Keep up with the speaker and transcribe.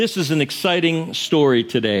This is an exciting story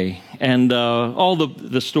today, and all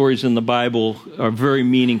the stories in the Bible are very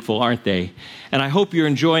meaningful, aren't they? And I hope you're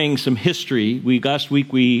enjoying some history. Last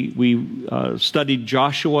week we studied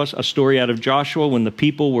Joshua, a story out of Joshua when the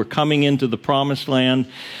people were coming into the Promised Land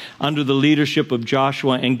under the leadership of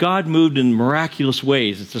Joshua, and God moved in miraculous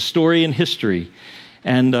ways. It's a story in history,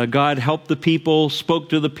 and God helped the people, spoke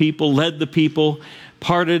to the people, led the people,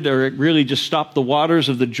 parted or really just stopped the waters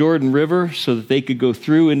of the Jordan River so that they could go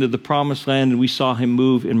through into the Promised Land, and we saw him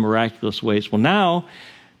move in miraculous ways. Well, now,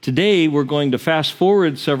 today, we're going to fast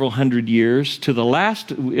forward several hundred years to the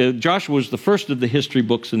last. Joshua was the first of the history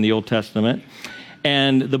books in the Old Testament,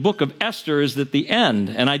 and the book of Esther is at the end.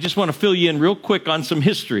 And I just want to fill you in real quick on some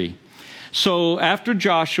history. So after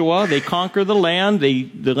Joshua, they conquer the land.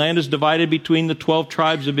 The land is divided between the 12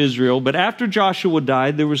 tribes of Israel. But after Joshua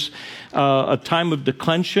died, there was a time of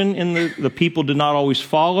declension in the people did not always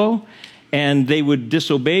follow. And they would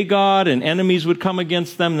disobey God, and enemies would come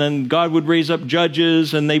against them. Then God would raise up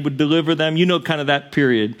judges, and they would deliver them. You know, kind of that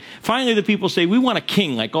period. Finally, the people say, we want a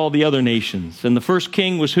king like all the other nations. And the first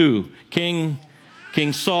king was who?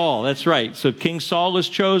 King Saul, that's right. So King Saul is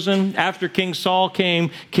chosen. After King Saul came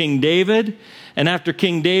King David. And after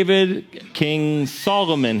King David, King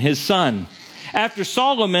Solomon, his son. After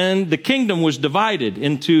Solomon, the kingdom was divided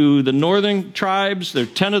into the northern tribes.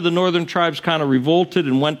 10 of the northern tribes kind of revolted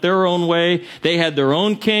and went their own way. They had their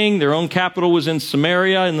own king. Their own capital was in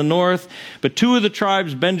Samaria in the north. But 2 of the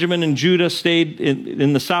tribes, Benjamin and Judah, stayed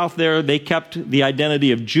in the south there. They kept the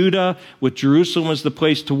identity of Judah, with Jerusalem as the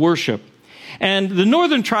place to worship. And the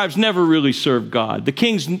northern tribes never really served God. The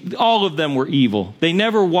kings, all of them were evil. They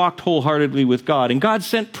never walked wholeheartedly with God. And God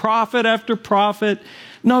sent prophet after prophet.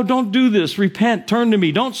 No, don't do this. Repent. Turn to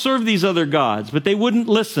me. Don't serve these other gods. But they wouldn't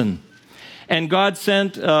listen. And God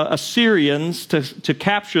sent Assyrians to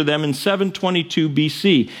capture them in 722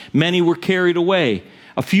 BC. Many were carried away.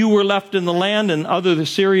 A few were left in the land, and other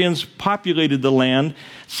Assyrians populated the land.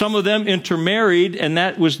 Some of them intermarried, and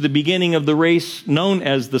that was the beginning of the race known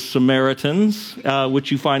as the Samaritans,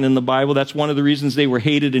 which you find in the Bible. That's one of the reasons they were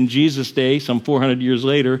hated in Jesus' day, some 400 years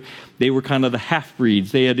later. They were kind of the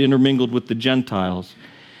half-breeds. They had intermingled with the Gentiles.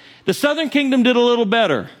 The southern kingdom did a little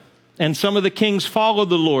better, and some of the kings followed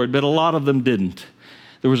the Lord, but a lot of them didn't.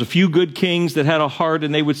 There was a few good kings that had a heart,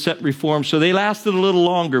 and they would set reforms, so they lasted a little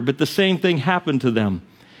longer, but the same thing happened to them.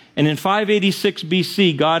 And in 586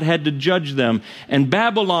 BC, God had to judge them, and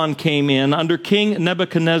Babylon came in under King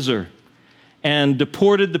Nebuchadnezzar and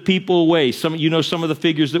deported the people away. Some of the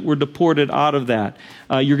figures that were deported out of that.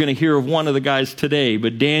 You're going to hear of one of the guys today,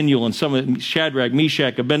 but Daniel and some of Shadrach,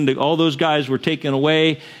 Meshach, Abednego, all those guys were taken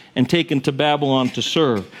away and taken to Babylon to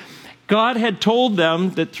serve. God had told them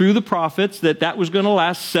that through the prophets that was going to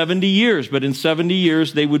last 70 years, but in 70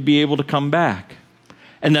 years they would be able to come back.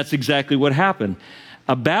 And that's exactly what happened.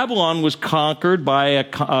 Babylon was conquered by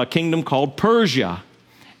a kingdom called Persia.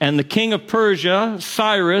 And the king of Persia,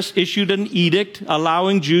 Cyrus, issued an edict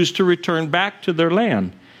allowing Jews to return back to their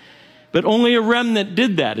land. But only a remnant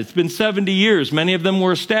did that. It's been 70 years. Many of them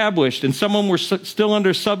were established, and some of them were still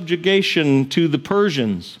under subjugation to the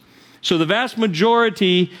Persians. So the vast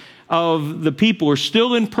majority of the people are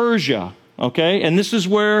still in Persia, okay? And this is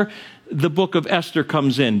where the book of Esther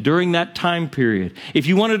comes in, during that time period. If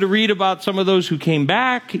you wanted to read about some of those who came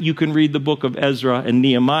back, you can read the book of Ezra and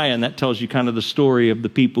Nehemiah, and that tells you kind of the story of the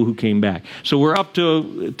people who came back. So we're up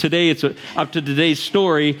to today, up to today's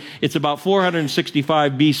story. It's about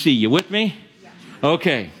 465 BC. You with me?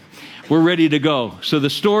 Okay. We're ready to go. So the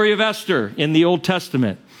story of Esther in the Old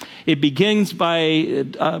Testament, it begins by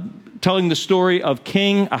telling the story of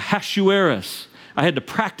King Ahasuerus. I had to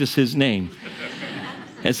practice his name.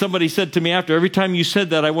 And somebody said to me after, every time you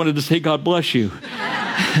said that, I wanted to say, God bless you.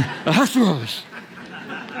 Ahasuerus.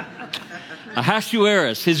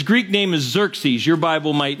 Ahasuerus. His Greek name is Xerxes. Your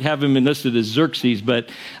Bible might have him listed as Xerxes,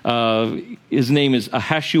 but his name is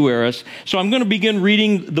Ahasuerus. So I'm going to begin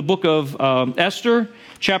reading the book of Esther,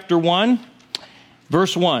 chapter 1,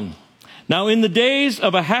 verse 1. Now in the days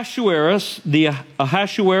of Ahasuerus, the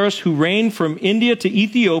Ahasuerus who reigned from India to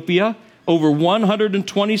Ethiopia, over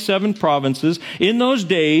 127 provinces, in those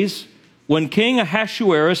days, when King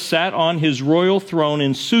Ahasuerus sat on his royal throne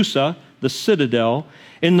in Susa, the citadel,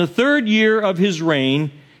 in the 3rd year of his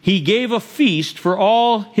reign, he gave a feast for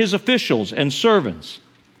all his officials and servants.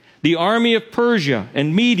 The army of Persia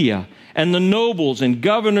and Media and the nobles and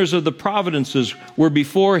governors of the provinces were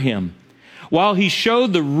before him, while he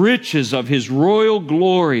showed the riches of his royal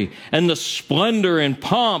glory and the splendor and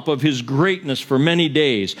pomp of his greatness for many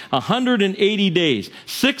days, 180 days,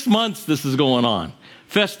 6 months this is going on.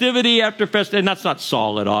 Festivity after festivity, and that's not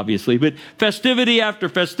solid, obviously, but festivity after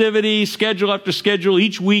festivity, schedule after schedule.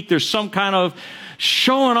 Each week there's some kind of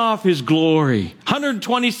showing off his glory.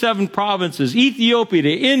 127 provinces, Ethiopia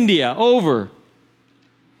to India, over.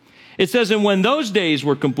 It says, and when those days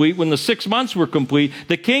were complete, when the 6 months were complete,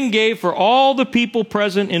 the king gave for all the people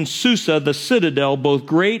present in Susa, the citadel, both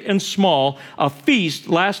great and small, a feast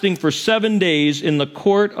lasting for 7 days in the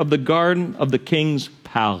court of the garden of the king's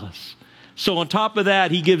palace. So on top of that,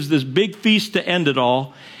 he gives this big feast to end it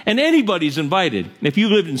all. And anybody's invited. If you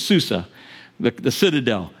lived in Susa, the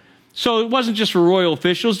citadel. So it wasn't just for royal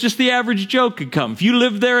officials, just the average Joe could come. If you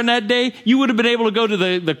lived there in that day, you would have been able to go to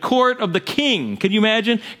the court of the king. Can you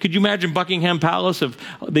imagine? Could you imagine Buckingham Palace if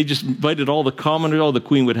they just invited all the commoners? Oh, the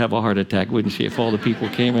queen would have a heart attack, wouldn't she, if all the people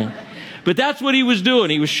came in? But that's what he was doing.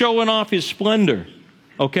 He was showing off his splendor.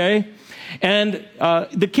 Okay? And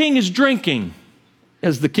the king is drinking,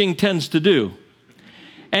 as the king tends to do.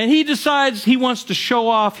 And he decides he wants to show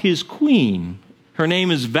off his queen. Her name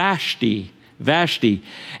is Vashti.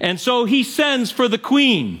 And so he sends for the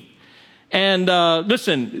queen. And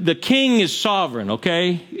listen, the king is sovereign,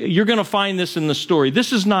 okay? You're going to find this in the story.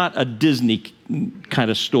 This is not a Disney kind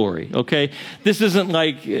of story, okay? This isn't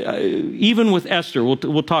like, even with Esther,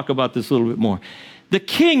 we'll talk about this a little bit more. The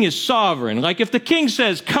king is sovereign. Like if the king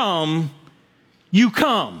says, come, you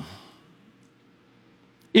come.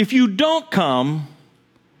 If you don't come,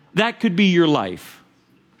 that could be your life.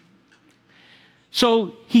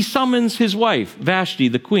 So he summons his wife, Vashti,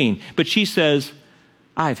 the queen, but she says,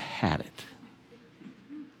 I've had it.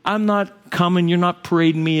 I'm not coming. You're not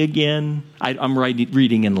parading me again. I'm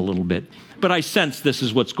reading in a little bit, but I sense this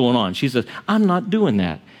is what's going on. She says, I'm not doing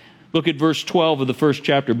that. Look at verse 12 of the first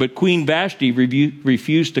chapter. But Queen Vashti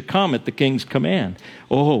refused to come at the king's command.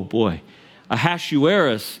 Oh boy.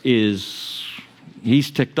 Ahasuerus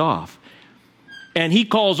he's ticked off. And he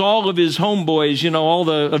calls all of his homeboys, all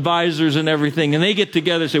the advisors and everything, and they get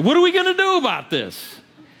together and say, what are we going to do about this?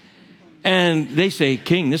 And they say,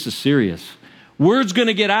 King, this is serious. Word's going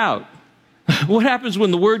to get out. What happens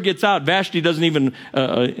when the word gets out? Vashti doesn't even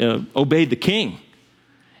obey the king.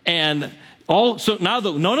 And so now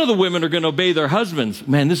none of the women are going to obey their husbands.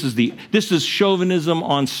 Man, this is chauvinism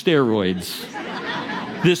on steroids.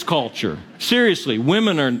 This culture. Seriously,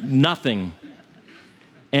 women are nothing.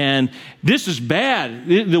 And this is bad.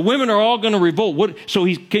 The women are all going to revolt. So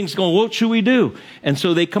king's going, what should we do? And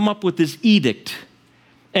so they come up with this edict.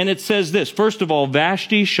 And it says this, first of all,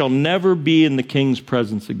 Vashti shall never be in the king's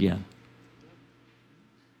presence again.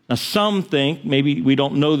 Now some think, maybe we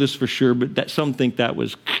don't know this for sure, but some think that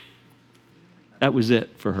was it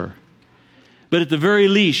for her. But at the very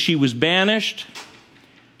least, she was banished.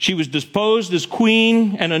 She was disposed as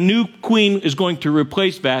queen, and a new queen is going to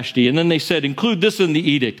replace Vashti. And then they said, include this in the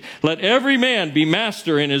edict. Let every man be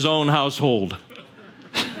master in his own household.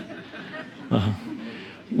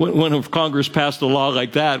 When if Congress passed a law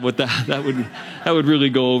like that, that would really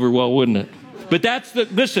go over well, wouldn't it? But that's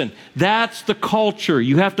the culture.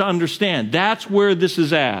 You have to understand. That's where this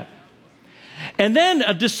is at. And then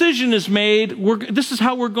a decision is made. This is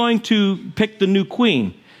how we're going to pick the new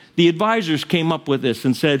queen. The advisors came up with this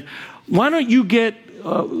and said, why don't you get,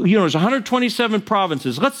 there's 127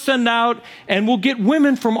 provinces. Let's send out and we'll get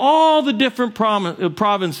women from all the different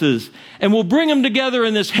provinces and we'll bring them together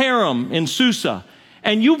in this harem in Susa.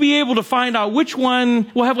 And you'll be able to find out which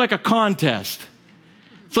one, we'll have like a contest.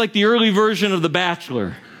 It's like the early version of The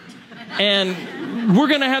Bachelor. And we're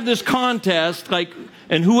going to have this contest,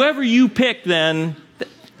 and whoever you pick then,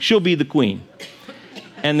 she'll be the queen.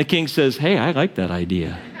 And the king says, hey, I like that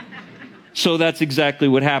idea. So that's exactly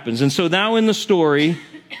what happens. And so now in the story,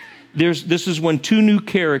 this is when two new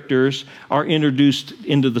characters are introduced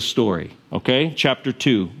into the story. Okay? Chapter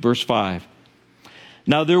 2, verse 5.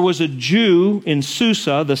 Now there was a Jew in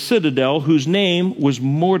Susa, the citadel, whose name was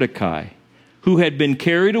Mordecai, who had been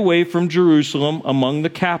carried away from Jerusalem among the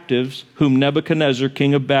captives whom Nebuchadnezzar,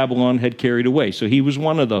 king of Babylon, had carried away. So he was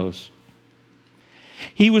one of those.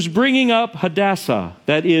 He was bringing up Hadassah,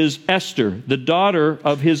 that is Esther, the daughter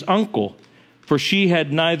of his uncle, for she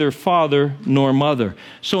had neither father nor mother.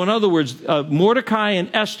 So in other words, Mordecai and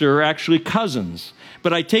Esther are actually cousins.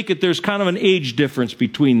 But I take it there's kind of an age difference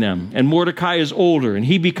between them. And Mordecai is older, and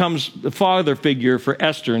he becomes the father figure for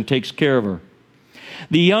Esther and takes care of her.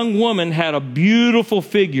 The young woman had a beautiful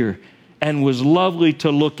figure and was lovely to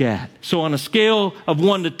look at. So on a scale of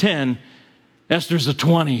 1 to 10, Esther's a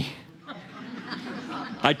 20.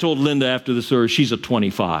 I told Linda after the service, she's a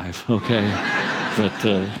 25, okay?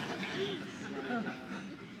 But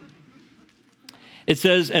It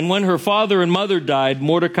says, and when her father and mother died,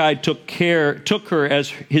 Mordecai took her as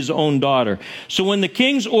his own daughter. So when the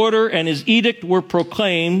king's order and his edict were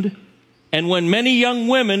proclaimed, and when many young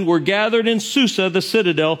women were gathered in Susa, the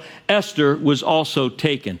citadel, Esther was also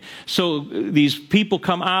taken. So these people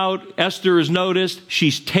come out. Esther is noticed.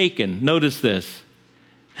 She's taken. Notice this.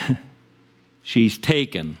 She's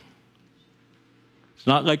taken. It's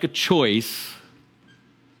not like a choice.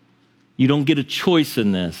 You don't get a choice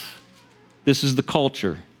in this. This is the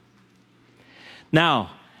culture.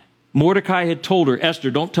 Now, Mordecai had told her, Esther,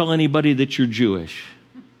 don't tell anybody that you're Jewish.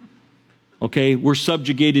 Okay, we're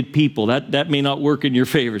subjugated people. That may not work in your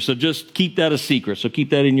favor. So just keep that a secret. So keep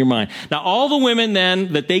that in your mind. Now, all the women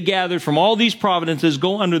then that they gathered from all these provinces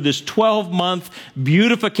go under this 12-month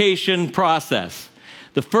beautification process.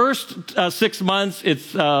 The first 6 months,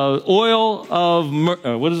 it's oil of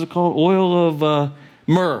myrrh. What is it called? Oil of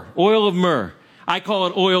myrrh. Oil of myrrh. I call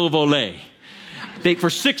it oil of olay. For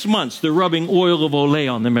 6 months, they're rubbing oil of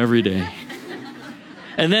olay on them every day.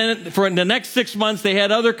 And then for the next 6 months, they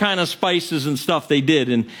had other kind of spices and stuff they did.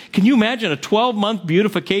 And can you imagine a 12-month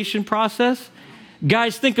beautification process?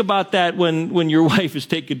 Guys, think about that when your wife is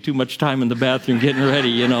taking too much time in the bathroom getting ready.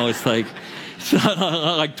 You know, it's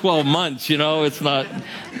not like 12 months, you know. It's not,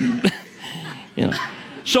 you know.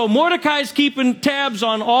 So Mordecai's keeping tabs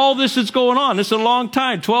on all this that's going on. This is a long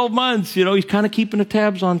time, 12 months. You know, he's kind of keeping the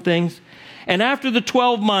tabs on things. And after the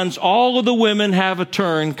 12 months, all of the women have a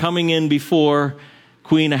turn coming in before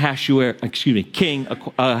King Ahasuerus.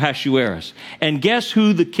 And guess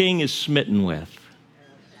who the king is smitten with?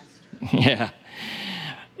 Yeah.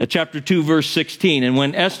 Chapter 2, verse 16. And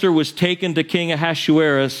when Esther was taken to King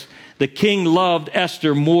Ahasuerus, the king loved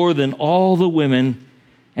Esther more than all the women,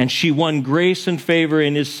 and she won grace and favor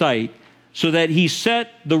in his sight, so that he set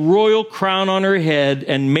the royal crown on her head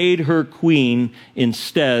and made her queen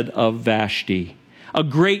instead of Vashti. A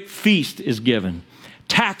great feast is given.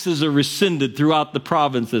 Taxes are rescinded throughout the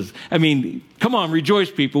provinces. I mean, come on, rejoice,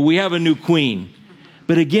 people. We have a new queen.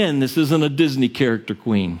 But again, this isn't a Disney character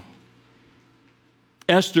queen.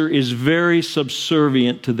 Esther is very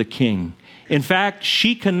subservient to the king. In fact,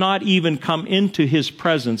 she cannot even come into his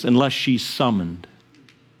presence unless she's summoned.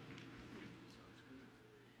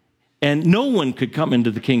 And no one could come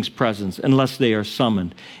into the king's presence unless they are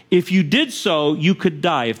summoned. If you did so, you could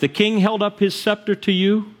die. If the king held up his scepter to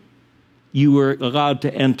you, you were allowed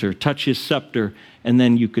to enter, touch his scepter, and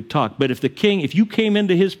then you could talk. But if you came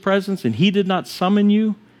into his presence and he did not summon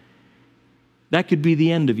you, that could be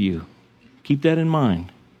the end of you. Keep that in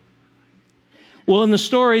mind. Well, in the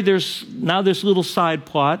story, there's now this little side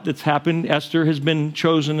plot that's happened. Esther has been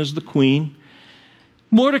chosen as the queen.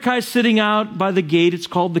 Mordecai's sitting out by the gate. It's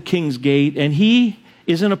called the King's Gate. And he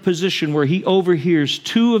is in a position where he overhears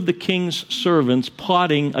two of the king's servants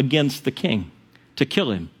plotting against the king to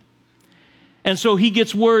kill him. And so he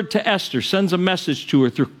gets word to Esther, sends a message to her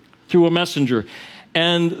through a messenger.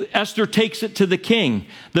 And Esther takes it to the king.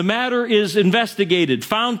 The matter is investigated,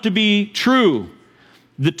 found to be true.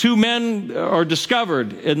 The two men are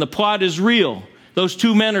discovered, and the plot is real. Those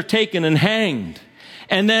two men are taken and hanged.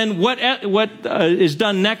 And then what is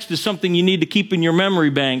done next is something you need to keep in your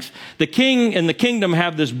memory banks. The king and the kingdom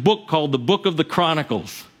have this book called the Book of the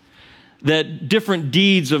Chronicles, that different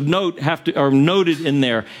deeds of note are noted in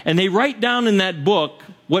there. And they write down in that book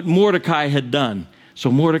what Mordecai had done.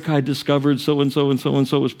 So Mordecai discovered so-and-so and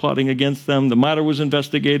so-and-so was plotting against them. The matter was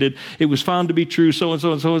investigated. It was found to be true.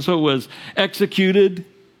 So-and-so and so-and-so was executed,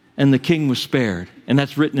 and the king was spared. And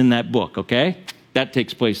that's written in that book, okay? That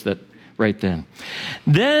takes place right then.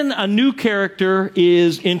 Then a new character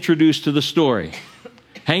is introduced to the story.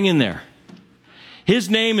 Hang in there. His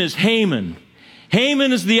name is Haman.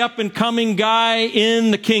 Haman is the up-and-coming guy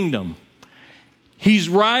in the kingdom. He's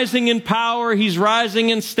rising in power. He's rising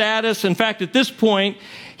in status. In fact, at this point,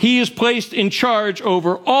 he is placed in charge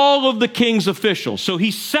over all of the king's officials. So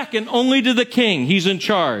he's second only to the king. He's in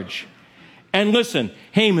charge. And listen,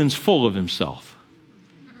 Haman's full of himself.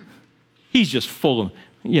 He's just full of,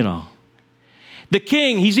 The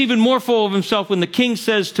king, he's even more full of himself when the king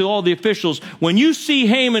says to all the officials, when you see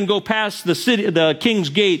Haman go past the king's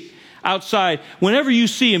gate outside, whenever you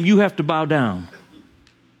see him, you have to bow down.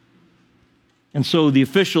 And so the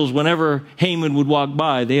officials, whenever Haman would walk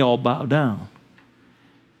by, they all bow down.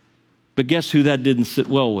 But guess who that didn't sit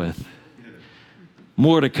well with?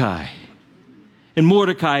 Mordecai. And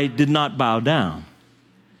Mordecai did not bow down.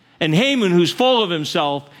 And Haman, who's full of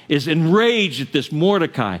himself, is enraged at this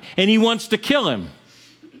Mordecai, and he wants to kill him.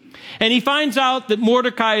 And he finds out that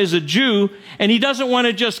Mordecai is a Jew, and he doesn't want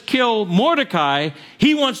to just kill Mordecai,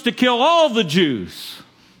 he wants to kill all the Jews.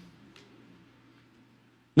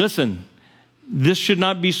 Listen, This should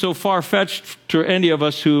not be so far-fetched to any of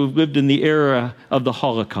us who lived in the era of the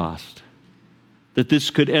Holocaust, that this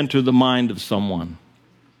could enter the mind of someone.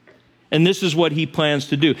 And this is what he plans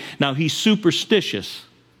to do. Now, he's superstitious,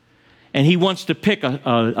 and he wants to pick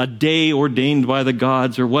a day ordained by the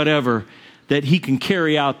gods or whatever that he can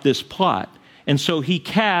carry out this plot. And so he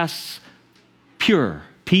casts Pur,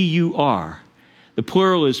 P-U-R. The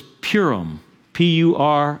plural is Purim,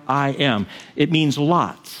 P-U-R-I-M. It means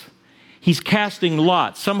lots. He's casting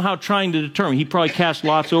lots, somehow trying to determine. He probably cast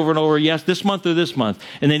lots over and over, yes, this month or this month.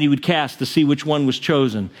 And then he would cast to see which one was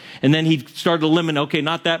chosen. And then he'd start to eliminate, okay,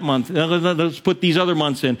 not that month. Let's put these other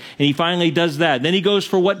months in. And he finally does that. Then he goes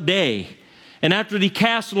for what day? And after he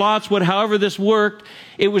cast lots, however this worked,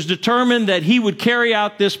 it was determined that he would carry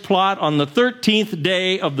out this plot on the 13th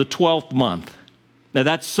day of the 12th month. Now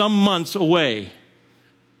that's some months away.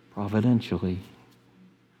 Providentially.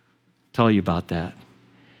 Tell you about that.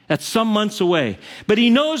 That's some months away. But he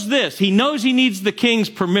knows this. He knows he needs the king's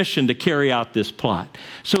permission to carry out this plot.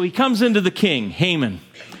 So he comes into the king, Haman.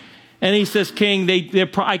 And he says, King,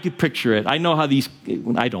 I could picture it. I know how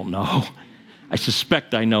I don't know. I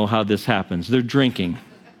suspect I know how this happens. They're drinking.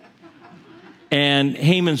 And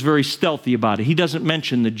Haman's very stealthy about it. He doesn't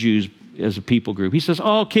mention the Jews as a people group. He says,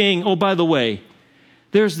 oh, king, by the way,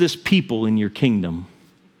 there's this people in your kingdom.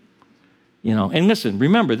 And listen,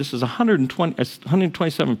 remember, this is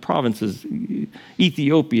 127 provinces,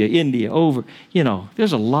 Ethiopia, India,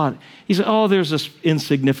 there's a lot. He said, there's this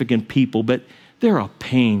insignificant people, but they're a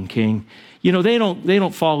pain, king. They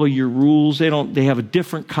don't follow your rules. They have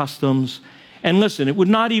different customs. And listen, it would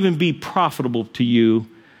not even be profitable to you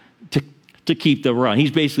to keep them around. He's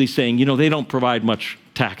basically saying, they don't provide much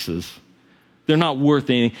taxes. They're not worth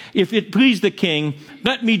anything. If it please the king,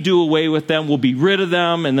 let me do away with them. We'll be rid of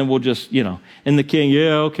them, and then we'll just, And the king,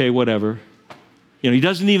 yeah, okay, whatever. He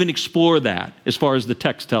doesn't even explore that as far as the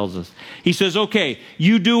text tells us. He says, okay,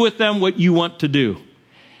 you do with them what you want to do.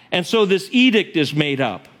 And so this edict is made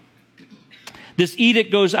up. This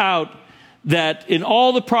edict goes out that in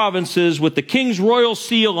all the provinces with the king's royal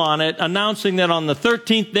seal on it, announcing that on the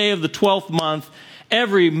 13th day of the 12th month,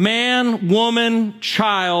 every man, woman,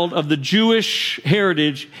 child of the Jewish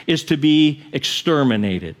heritage is to be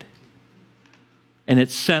exterminated. And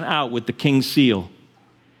it's sent out with the king's seal.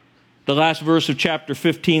 The last verse of chapter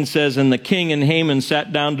 15 says, and the king and Haman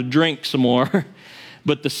sat down to drink some more,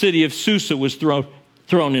 but the city of Susa was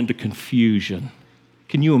thrown into confusion.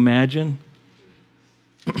 Can you imagine?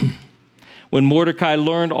 When Mordecai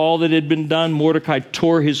learned all that had been done, Mordecai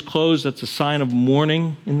tore his clothes. That's a sign of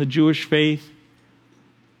mourning in the Jewish faith.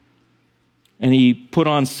 And he put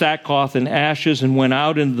on sackcloth and ashes and went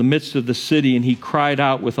out into the midst of the city, and he cried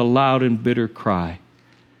out with a loud and bitter cry.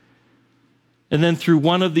 And then through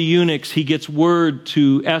one of the eunuchs, he gets word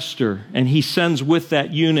to Esther, and he sends with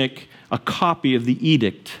that eunuch a copy of the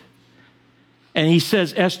edict. And he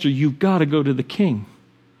says, Esther, you've got to go to the king.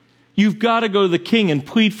 You've got to go to the king and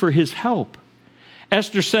plead for his help.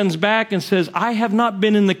 Esther sends back and says, I have not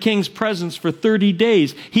been in the king's presence for 30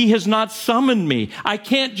 days. He has not summoned me. I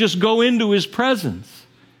can't just go into his presence.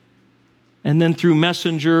 And then through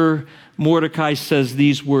messenger, Mordecai says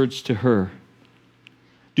these words to her.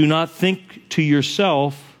 Do not think to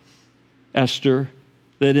yourself, Esther,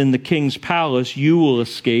 that in the king's palace you will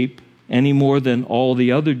escape any more than all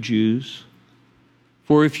the other Jews.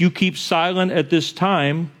 For if you keep silent at this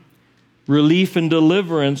time, relief and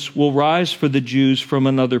deliverance will rise for the Jews from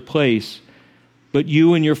another place, but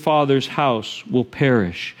you and your father's house will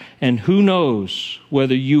perish. And who knows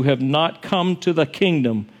whether you have not come to the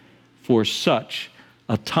kingdom for such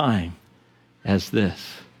a time as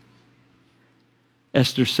this.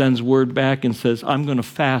 Esther sends word back and says, I'm going to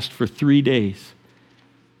fast for 3 days.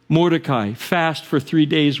 Mordecai, fast for 3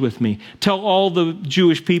 days with me. Tell all the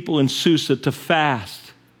Jewish people in Susa to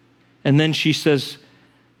fast. And then she says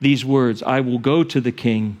these words, I will go to the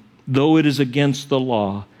king, though it is against the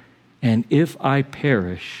law, and if I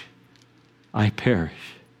perish, I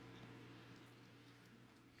perish.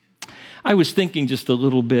 I was thinking just a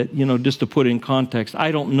little bit, just to put it in context.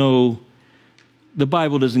 I don't know, the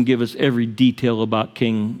Bible doesn't give us every detail about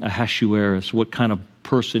King Ahasuerus, what kind of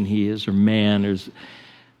person he is or man.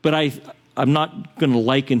 But I'm not going to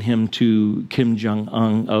liken him to Kim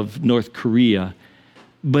Jong-un of North Korea.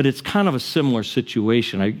 But it's kind of a similar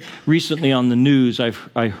situation. Recently on the news,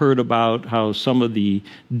 I heard about how some of the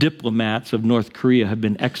diplomats of North Korea have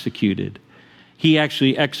been executed. He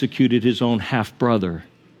actually executed his own half-brother.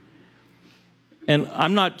 And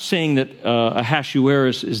I'm not saying that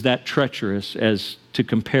Ahasuerus is that treacherous as to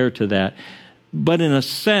compare to that. But in a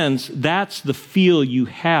sense, that's the feel you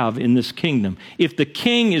have in this kingdom. If the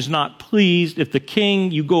king is not pleased, if the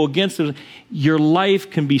king, you go against him, your life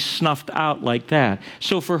can be snuffed out like that.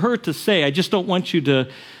 So for her to say, I want you to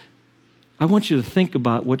think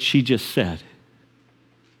about what she just said.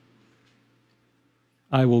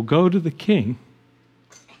 I will go to the king,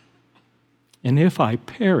 and if I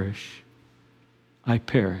perish, I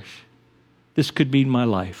perish. This could be my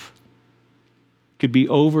life. It could be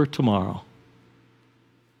over tomorrow.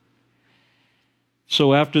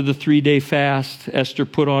 So after the 3-day fast, Esther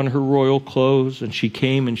put on her royal clothes, and she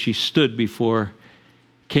came and she stood before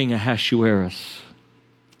King Ahasuerus.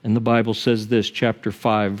 And the Bible says this, chapter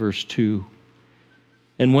 5, verse 2.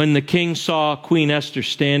 And when the king saw Queen Esther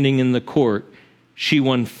standing in the court, she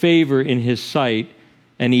won favor in his sight,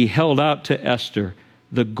 and he held out to Esther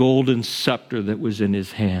the golden scepter that was in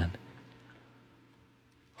his hand.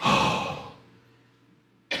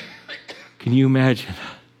 Can you imagine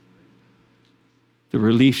the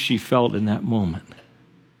relief she felt in that moment?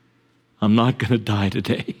 I'm not going to die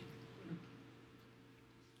today.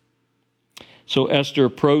 So Esther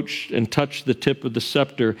approached and touched the tip of the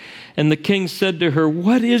scepter. And the king said to her,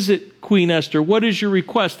 what is it, Queen Esther? What is your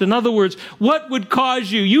request? In other words, what would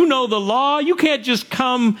cause you? You know the law. You can't just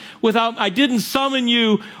come without, I didn't summon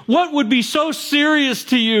you. What would be so serious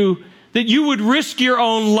to you that you would risk your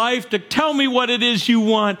own life to tell me what it is you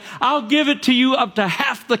want? I'll give it to you up to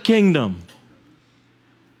half the kingdom.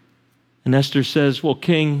 And Esther says, well,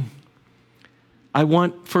 king, I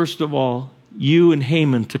want, first of all, you and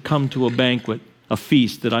Haman to come to a banquet, a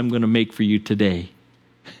feast that I'm going to make for you today.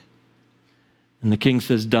 And the king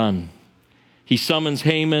says, done. He summons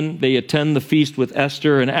Haman. They attend the feast with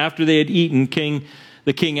Esther. And after they had eaten,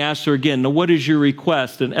 the king asks her again, now what is your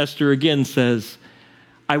request? And Esther again says,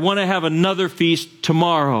 I want to have another feast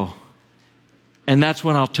tomorrow. And that's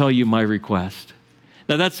when I'll tell you my request.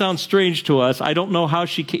 Now that sounds strange to us. I don't know how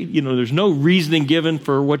she came, there's no reasoning given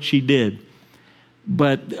for what she did.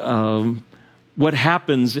 But what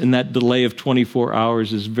happens in that delay of 24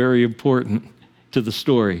 hours is very important to the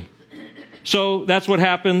story. So that's what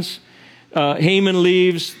happens. Haman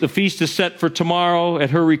leaves. The feast is set for tomorrow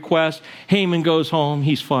at her request. Haman goes home.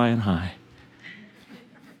 He's flying high.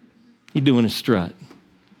 He's doing his strut.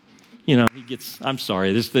 He gets, I'm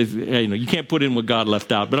sorry, you can't put in what God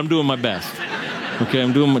left out, but I'm doing my best. Okay,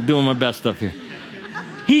 I'm doing my best up here.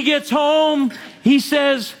 He gets home. He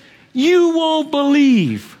says, you won't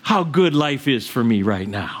believe how good life is for me right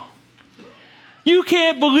now. You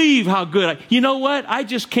can't believe how good you know what? I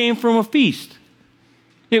just came from a feast.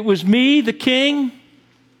 It was me, the king,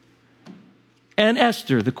 and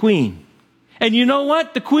Esther, the queen. And you know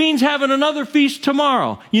what? The queen's having another feast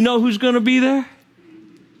tomorrow. You know who's going to be there?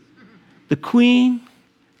 The queen,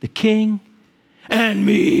 the king, and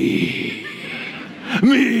me.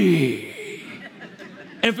 Me.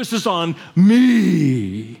 Emphasis on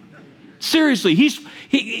me. Seriously,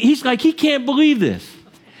 he's like, he can't believe this.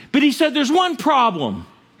 But he said, there's one problem.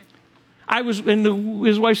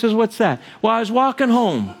 His wife says, what's that? Well, I was walking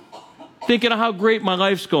home, thinking of how great my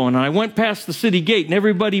life's going. And I went past the city gate and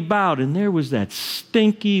everybody bowed. And there was that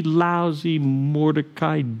stinky, lousy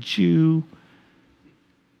Mordecai Jew.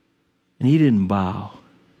 And he didn't bow.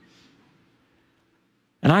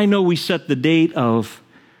 And I know we set the date of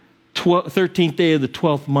 13th day of the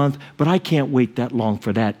 12th month, but I can't wait that long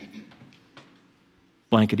for that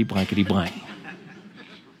blankety, blankety, blank.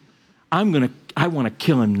 I want to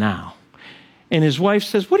kill him now. And his wife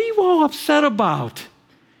says, what are you all upset about?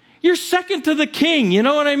 You're second to the king, you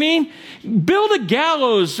know what I mean? Build a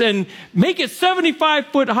gallows and make it 75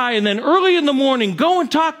 foot high, and then early in the morning, go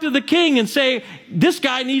and talk to the king and say, this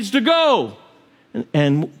guy needs to go.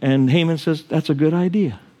 And Haman says, that's a good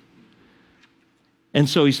idea. And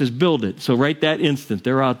so he says, build it. So right that instant,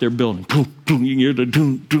 they're out there building. You hear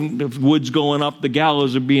the wood's going up, the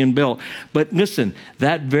gallows are being built. But listen,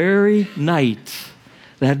 that very night,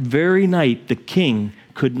 the king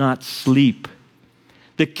could not sleep.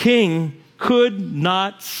 The king could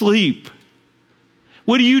not sleep.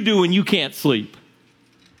 What do you do when you can't sleep?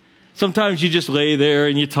 Sometimes you just lay there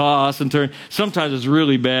and you toss and turn. Sometimes it's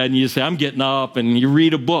really bad and you say, I'm getting up, and you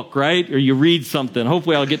read a book, right? Or you read something.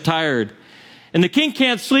 Hopefully I'll get tired. And the king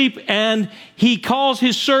can't sleep, and he calls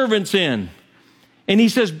his servants in. And he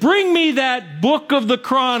says, bring me that book of the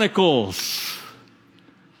Chronicles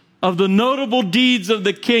of the notable deeds of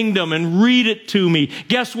the kingdom and read it to me.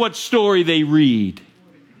 Guess what story they read?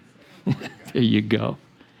 There you go.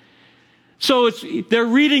 So they're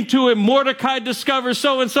reading to him. Mordecai discovers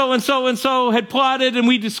so-and-so and so-and-so had plotted, and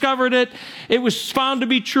we discovered it. It was found to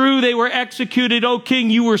be true. They were executed. Oh, king,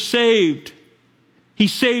 you were saved. He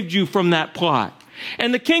saved you from that plot.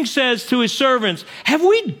 And the king says to his servants, have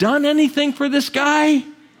we done anything for this guy?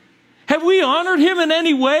 Have we honored him in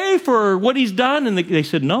any way for what he's done? And they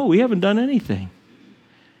said, no, we haven't done anything.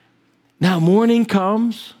 Now morning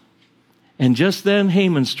comes, and just then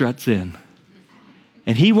Haman struts in.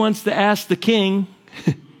 And he wants to ask the king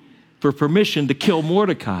for permission to kill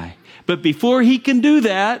Mordecai. But before he can do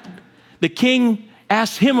that, the king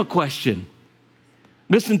asks him a question.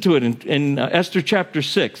 Listen to it in Esther chapter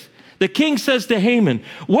 6. The king says to Haman,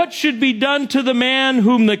 what should be done to the man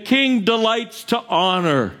whom the king delights to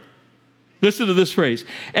honor? Listen to this phrase.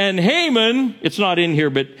 And Haman, it's not in here,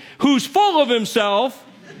 but who's full of himself,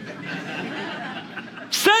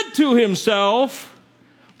 said to himself,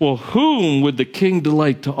 well, whom would the king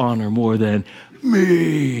delight to honor more than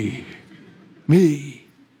me? Me.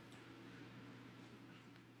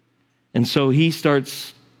 And so he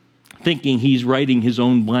starts thinking he's writing his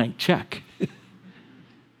own blank check.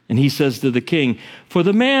 And he says to the king, for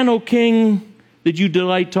the man, O king, that you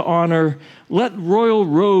delight to honor, let royal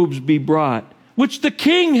robes be brought, which the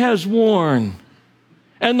king has worn,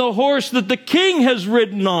 and the horse that the king has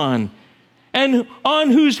ridden on, and on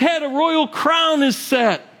whose head a royal crown is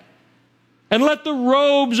set. And let the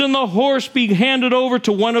robes and the horse be handed over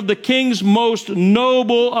to one of the king's most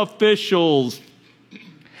noble officials.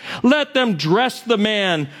 Let them dress the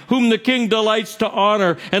man whom the king delights to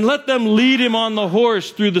honor, and let them lead him on the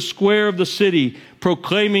horse through the square of the city,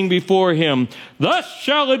 proclaiming before him, thus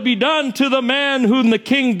shall it be done to the man whom the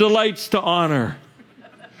king delights to honor.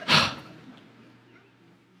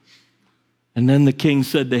 And then the king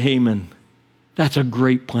said to Haman, that's a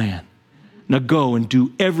great plan. Now go and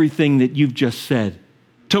do everything that you've just said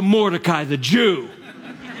to Mordecai the Jew.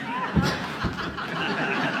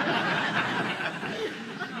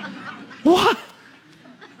 What?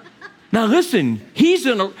 Now listen,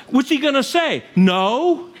 what's he going to say?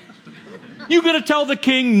 No. You going to tell the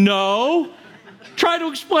king no? Try to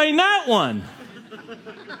explain that one.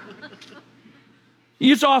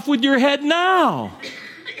 It's off with your head now.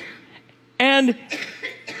 And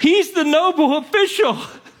he's the noble official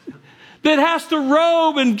that has to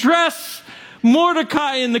robe and dress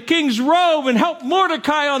Mordecai in the king's robe and help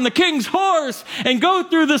Mordecai on the king's horse and go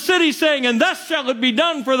through the city saying, and thus shall it be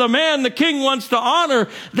done for the man the king wants to honor.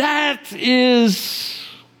 That is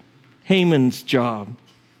Haman's job.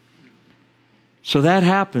 So that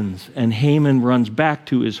happens, and Haman runs back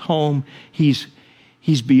to his home. He's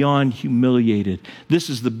beyond humiliated. This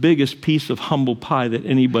is the biggest piece of humble pie that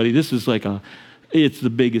it's the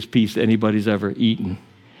biggest piece anybody's ever eaten.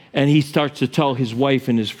 And he starts to tell his wife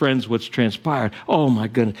and his friends what's transpired. Oh my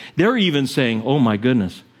goodness. They're even saying, oh my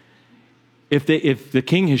goodness. If the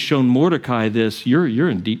king has shown Mordecai this, you're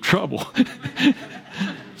in deep trouble.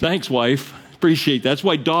 Thanks, wife. Appreciate that. That's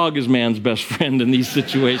why dog is man's best friend in these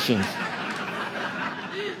situations.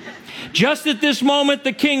 Just at this moment,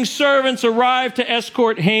 the king's servants arrive to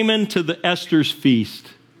escort Haman to the Esther's feast.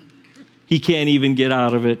 He can't even get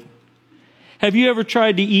out of it. Have you ever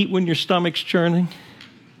tried to eat when your stomach's churning?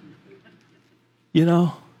 You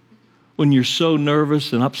know, when you're so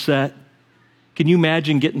nervous and upset. Can you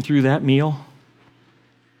imagine getting through that meal?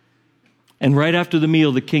 And right after the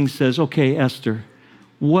meal, the king says, okay, Esther,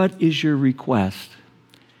 what is your request?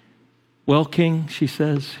 Well, king, she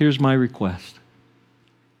says, here's my request.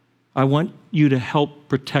 I want you to help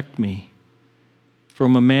protect me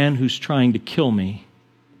from a man who's trying to kill me.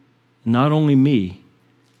 Not only me,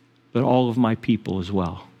 but all of my people as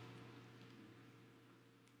well.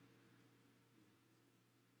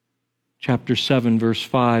 Chapter 7, verse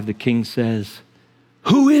 5, the king says,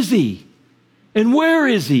 who is he? And where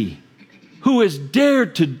is he who has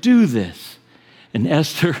dared to do this? And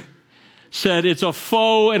Esther said, it's a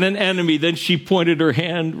foe and an enemy. Then she pointed her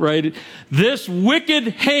hand right. This wicked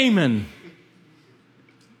Haman.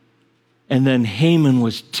 And then Haman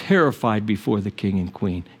was terrified before the king and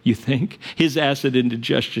queen. You think? His acid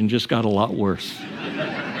indigestion just got a lot worse.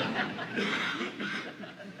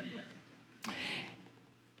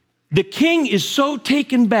 The king is so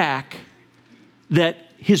taken back that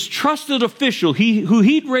his trusted official, who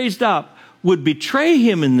he'd raised up, would betray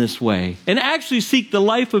him in this way and actually seek the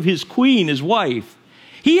life of his queen, his wife.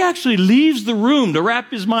 He actually leaves the room to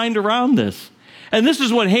wrap his mind around this. And this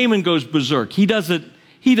is when Haman goes berserk. He doesn't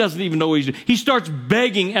even know what he's doing. He starts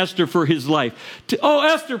begging Esther for his life. Oh,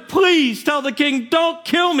 Esther, please tell the king, don't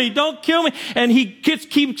kill me, don't kill me. And he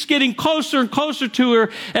keeps getting closer and closer to her.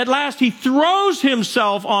 At last, he throws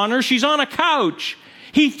himself on her. She's on a couch.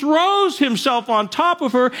 He throws himself on top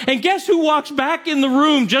of her. And guess who walks back in the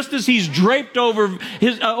room just as he's draped over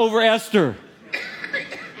Esther?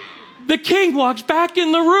 The king walks back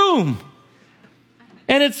in the room.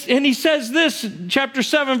 And he says this, chapter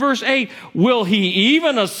 7, verse 8, will he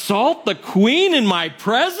even assault the queen in my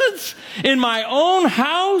presence, in my own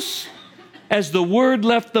house? As the word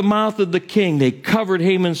left the mouth of the king, they covered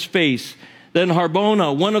Haman's face. Then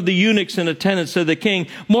Harbona, one of the eunuchs in attendance, said to the king,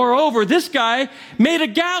 moreover, this guy made a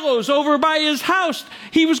gallows over by his house.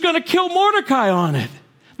 He was going to kill Mordecai on it.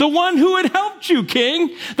 The one who had helped you,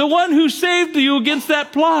 king. The one who saved you against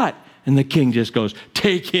that plot. And the king just goes,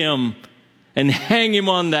 take him and hang him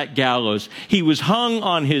on that gallows. He was hung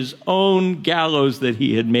on his own gallows that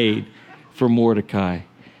he had made for Mordecai.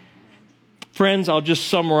 Friends, I'll just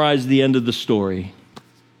summarize the end of the story,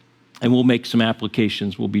 and we'll make some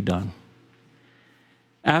applications. We'll be done.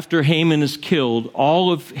 After Haman is killed,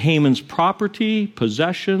 all of Haman's property,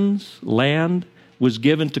 possessions, land was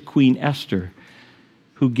given to Queen Esther,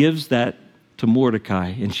 who gives that to Mordecai,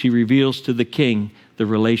 and she reveals to the king the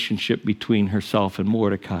relationship between herself and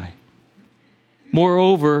Mordecai.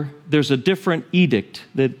 Moreover, there's a different edict.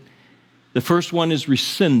 That the first one is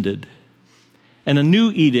rescinded, and a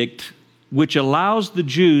new edict which allows the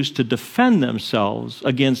Jews to defend themselves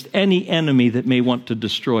against any enemy that may want to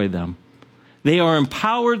destroy them. They are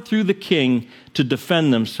empowered through the king to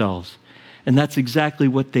defend themselves, and that's exactly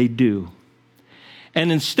what they do.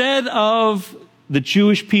 And instead of the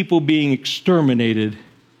Jewish people being exterminated,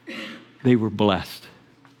 they were blessed,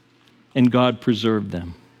 and God preserved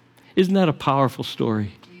them. Isn't that a powerful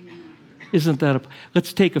story? Isn't that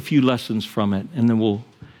let's take a few lessons from it, and then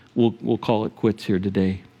we'll call it quits here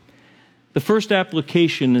today. The first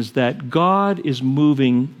application is that God is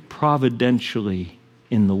moving providentially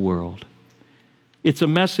in the world. It's a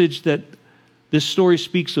message that this story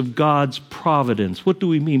speaks of God's providence. What do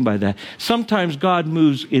we mean by that? Sometimes God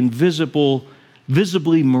moves in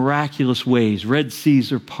visibly miraculous ways. Red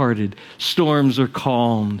seas are parted, storms are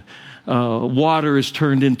calmed, water is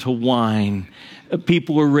turned into wine,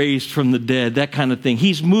 people are raised from the dead, that kind of thing.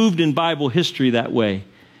 He's moved in Bible history that way.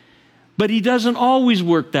 But he doesn't always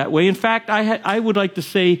work that way. In fact, I would like to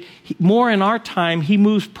say more in our time, he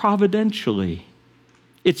moves providentially.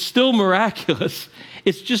 It's still miraculous.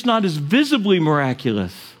 It's just not as visibly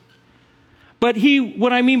miraculous. But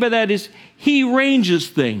what I mean by that is he arranges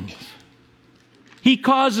things. He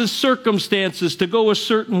causes circumstances to go a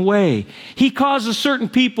certain way. He causes certain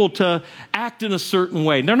people to act in a certain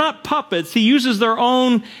way. They're not puppets. He uses their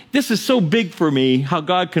own. This is so big for me, how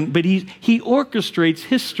God can, but he orchestrates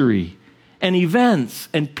history and events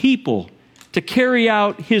and people to carry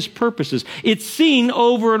out his purposes. It's seen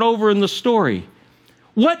over and over in the story.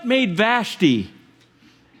 What made Vashti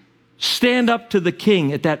stand up to the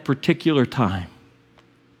king at that particular time?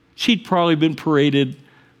 She'd probably been paraded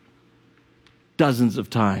dozens of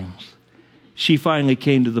times. She finally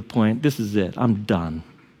came to the point, this is it, I'm done.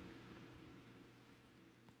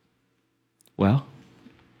 Well,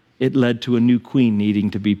 it led to a new queen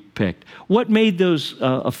needing to be picked. What made those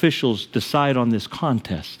officials decide on this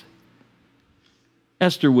contest?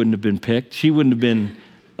 Esther wouldn't have been picked. She wouldn't have been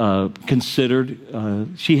considered.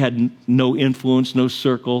 She had no influence, no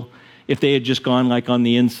circle. If they had just gone like on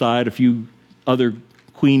the inside, a few other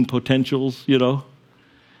queen potentials, you know.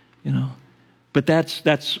 But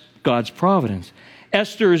that's God's providence.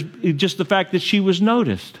 Esther is just the fact that she was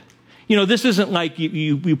noticed. This isn't like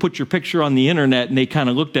you put your picture on the internet and they kind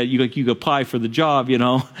of looked at you like you could apply for the job,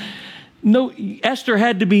 No, Esther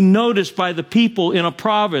had to be noticed by the people in a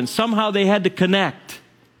province. Somehow they had to connect,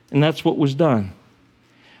 and that's what was done.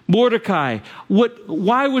 Mordecai,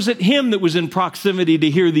 why was it him that was in proximity to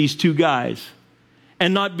hear these two guys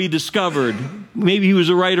and not be discovered? Maybe he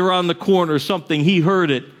was right around the corner or something. He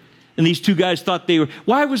heard it, and these two guys thought they were.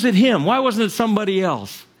 Why was it him? Why wasn't it somebody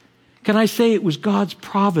else? Can I say it was God's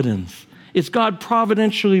providence? It's God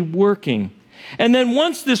providentially working. And then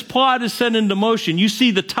once this plot is set into motion, you see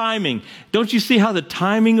the timing. Don't you see how the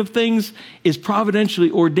timing of things is providentially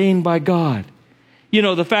ordained by God?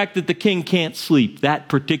 The fact that the king can't sleep that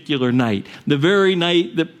particular night, the very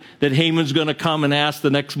night that Haman's going to come and ask the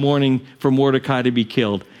next morning for Mordecai to be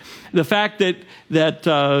killed. The fact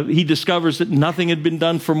that he discovers that nothing had been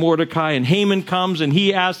done for Mordecai, and Haman comes and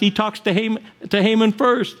he talks to Haman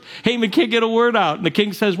first. Haman can't get a word out. And the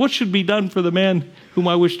king says, what should be done for the man whom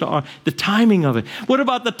I wish to honor? The timing of it. What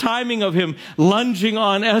about the timing of him lunging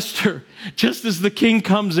on Esther just as the king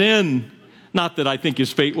comes in? Not that I think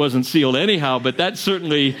his fate wasn't sealed anyhow, but that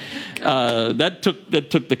certainly, that took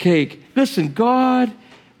the cake. Listen, God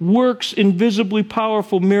works invisibly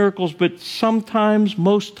powerful miracles, but sometimes,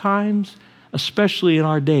 most times, especially in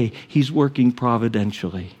our day, he's working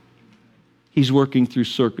providentially. He's working through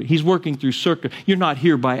circuit. You're not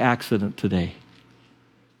here by accident today.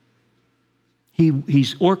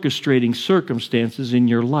 He's orchestrating circumstances in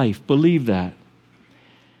your life. Believe that.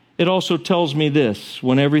 It also tells me this: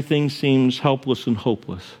 when everything seems helpless and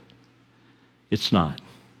hopeless, it's not.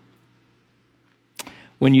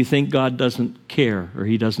 When you think God doesn't care or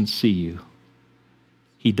he doesn't see you,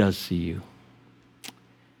 he does see you.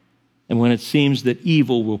 And when it seems that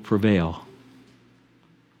evil will prevail,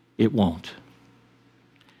 it won't.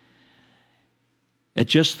 At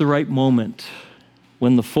just the right moment,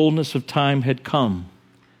 when the fullness of time had come,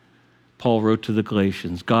 Paul wrote to the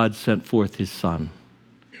Galatians, God sent forth his Son.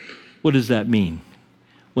 What does that mean?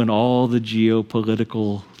 When all the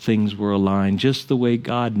geopolitical things were aligned, just the way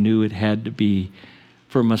God knew it had to be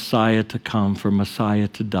for Messiah to come, for Messiah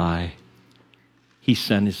to die, he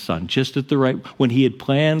sent his Son. Just at the right, when he had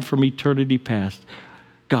planned from eternity past,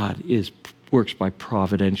 God works by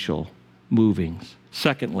providential movings.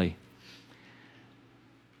 Secondly,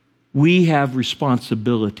 we have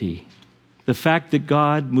responsibility. The fact that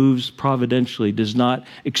God moves providentially does not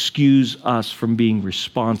excuse us from being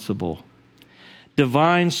responsible.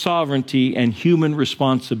 Divine sovereignty and human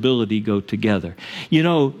responsibility go together. You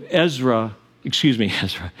know, Esther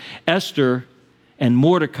and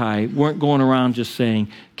Mordecai weren't going around just saying,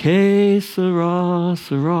 Que sera,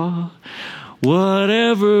 sera.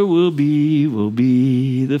 Whatever will be, will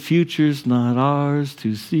be. The future's not ours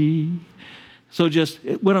to see. So just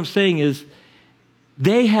what I'm saying is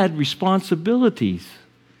they had responsibilities.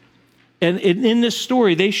 And in this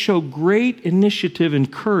story, they show great initiative and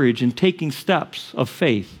courage in taking steps of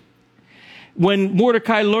faith. When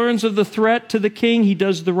Mordecai learns of the threat to the king, he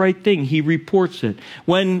does the right thing. He reports it.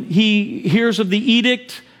 When he hears of the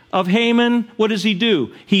edict of Haman, what does he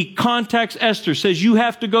do? He contacts Esther, says, you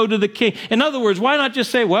have to go to the king. In other words, why not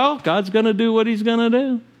just say, well, God's going to do what he's going to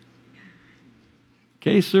do?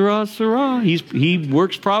 Okay, sirrah, sirrah. He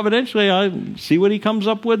works providentially. I see what he comes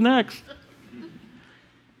up with next.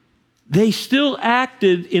 They still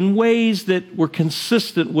acted in ways that were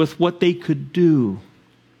consistent with what they could do.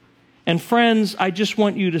 And friends, I just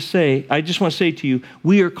want to say to you,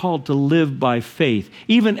 we are called to live by faith.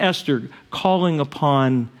 Even Esther calling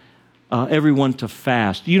upon everyone to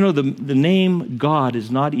fast. You know, the name God is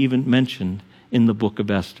not even mentioned in the book of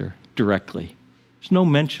Esther directly. There's no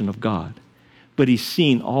mention of God. But he's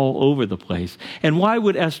seen all over the place. And why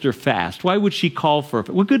would Esther fast? Why would she call for it?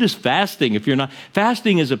 What good is fasting if you're not?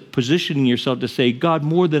 Fasting is a positioning yourself to say, God,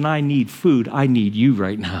 more than I need food, I need you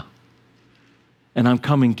right now. And I'm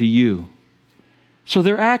coming to you. So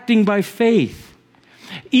they're acting by faith.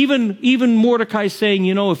 Even Mordecai saying,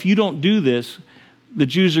 you know, if you don't do this, the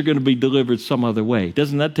Jews are going to be delivered some other way.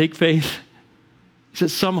 Doesn't that take faith? He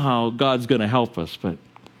says somehow God's going to help us, but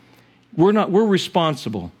we're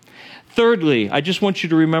responsible. Thirdly, I just want you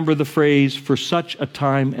to remember the phrase, for such a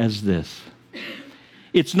time as this.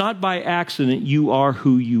 It's not by accident you are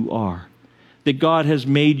who you are. That God has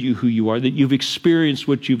made you who you are, that you've experienced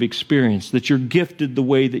what you've experienced, that you're gifted the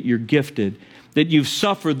way that you're gifted, that you've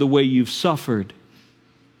suffered the way you've suffered.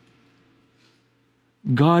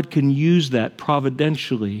 God can use that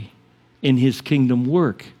providentially in his kingdom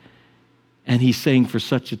work. And he's saying, for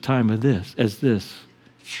such a time as this,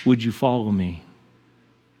 would you follow me?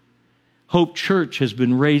 Hope Church has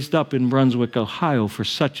been raised up in Brunswick, Ohio for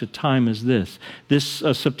such a time as this. This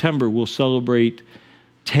September we'll celebrate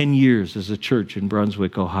 10 years as a church in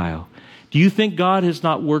Brunswick, Ohio. Do you think God has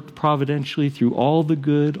not worked providentially through all the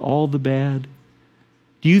good, all the bad?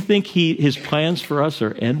 Do you think his plans for us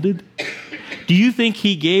are ended? Do you think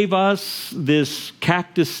he gave us this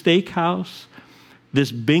Cactus Steakhouse,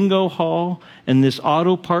 this bingo hall, and this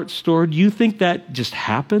auto parts store? Do you think that just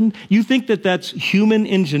happened? You think that that's human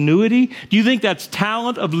ingenuity? Do you think that's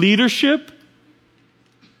talent of leadership?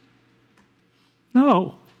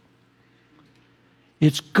 No.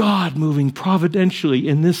 It's God moving providentially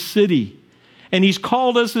in this city. And he's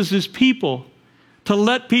called us as his people to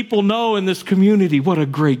let people know in this community what a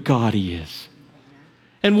great God he is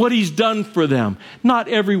and what he's done for them. Not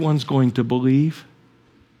everyone's going to believe,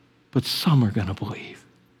 but some are going to believe.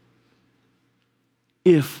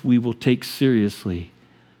 If we will take seriously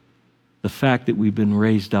the fact that we've been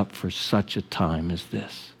raised up for such a time as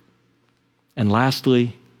this. And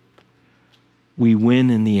lastly, we win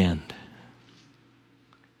in the end.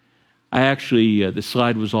 I actually, the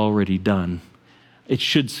slide was already done. It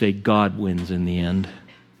should say God wins in the end.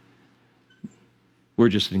 We're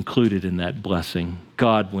just included in that blessing.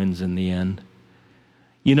 God wins in the end.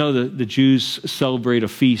 You know, the Jews celebrate a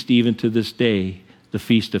feast even to this day, the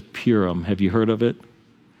Feast of Purim. Have you heard of it?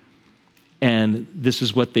 And this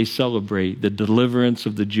is what they celebrate, the deliverance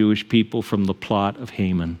of the Jewish people from the plot of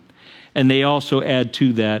Haman. And they also add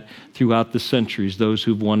to that throughout the centuries, those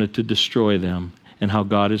who've wanted to destroy them and how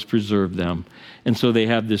God has preserved them. And so they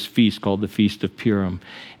have this feast called the Feast of Purim.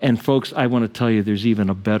 And folks, I want to tell you, there's even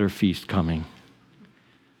a better feast coming.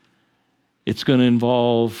 It's going to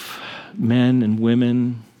involve men and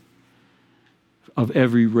women of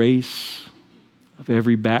every race, of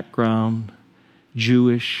every background,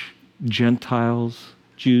 Jewish, Gentiles,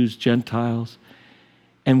 Jews, Gentiles.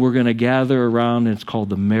 And we're going to gather around, and it's called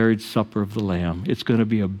the marriage supper of the Lamb. It's going to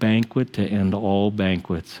be a banquet to end all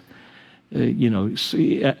banquets.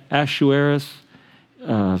 Ahasuerus,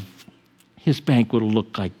 his banquet will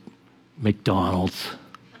look like McDonald's,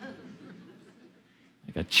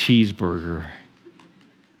 like a cheeseburger.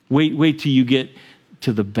 Wait till you get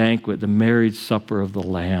to the banquet, the marriage supper of the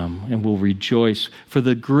Lamb, and we'll rejoice for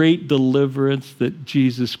the great deliverance that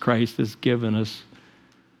Jesus Christ has given us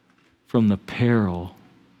from the peril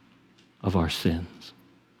of our sins.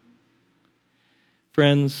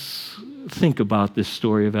 Friends, think about this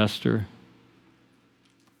story of Esther.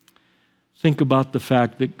 Think about the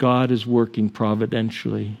fact that God is working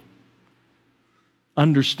providentially.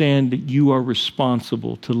 Understand that you are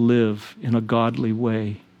responsible to live in a godly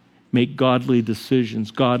way, make godly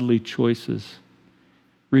decisions, godly choices.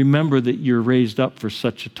 Remember that you're raised up for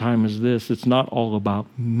such a time as this. It's not all about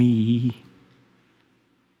me.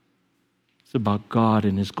 It's about God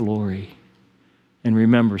and His glory. And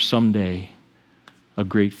remember, someday a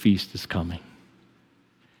great feast is coming.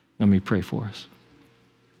 Let me pray for us.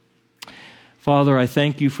 Father, I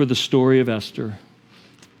thank you for the story of Esther.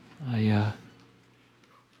 I'm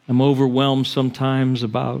overwhelmed sometimes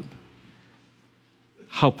about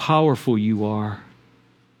how powerful you are,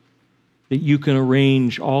 that you can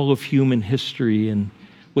arrange all of human history and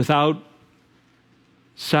without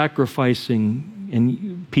sacrificing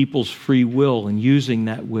in people's free will and using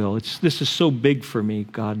that will. This is so big for me,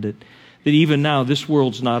 God, that even now this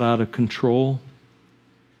world's not out of control.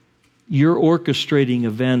 You're orchestrating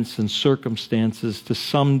events and circumstances to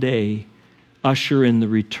someday usher in the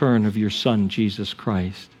return of your Son, Jesus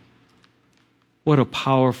Christ. What a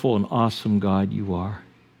powerful and awesome God you are.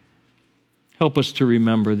 Help us to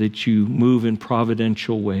remember that you move in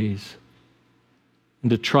providential ways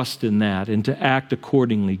and to trust in that and to act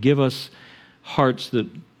accordingly. Give us hearts that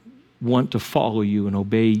want to follow you and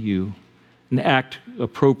obey you and act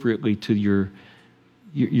appropriately to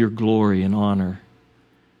your glory and honor.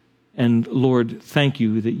 And Lord, thank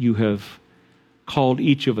you that you have called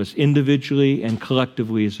each of us individually and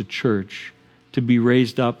collectively as a church to be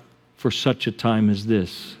raised up for such a time as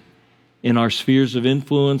this in our spheres of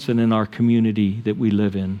influence and in our community that we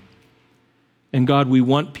live in. And God, we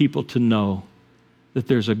want people to know that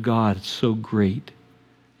there's a God so great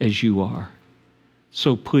as you are.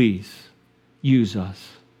 So please, use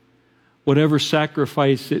us. Whatever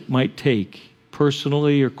sacrifice it might take,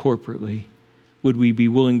 personally or corporately, would we be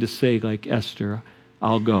willing to say, like Esther,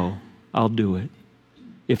 I'll go, I'll do it.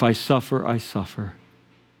 If I suffer, I suffer.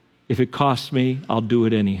 If it costs me, I'll do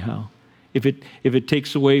it anyhow. If it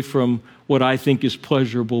takes away from what I think is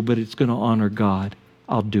pleasurable, but it's going to honor God,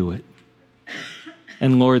 I'll do it.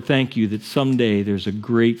 And Lord, thank you that someday there's a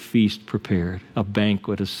great feast prepared, a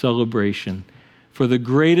banquet, a celebration for the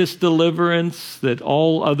greatest deliverance that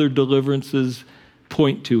all other deliverances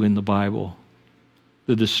point to in the Bible,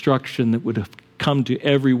 the destruction that would have come to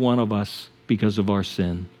every one of us because of our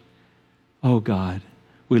sin. Oh God,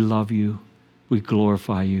 we love you, we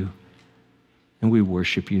glorify you, and we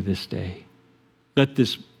worship you this day. Let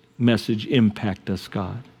this message impact us,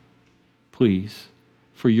 God. Please,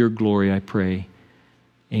 for your glory, I pray.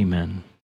 Amen.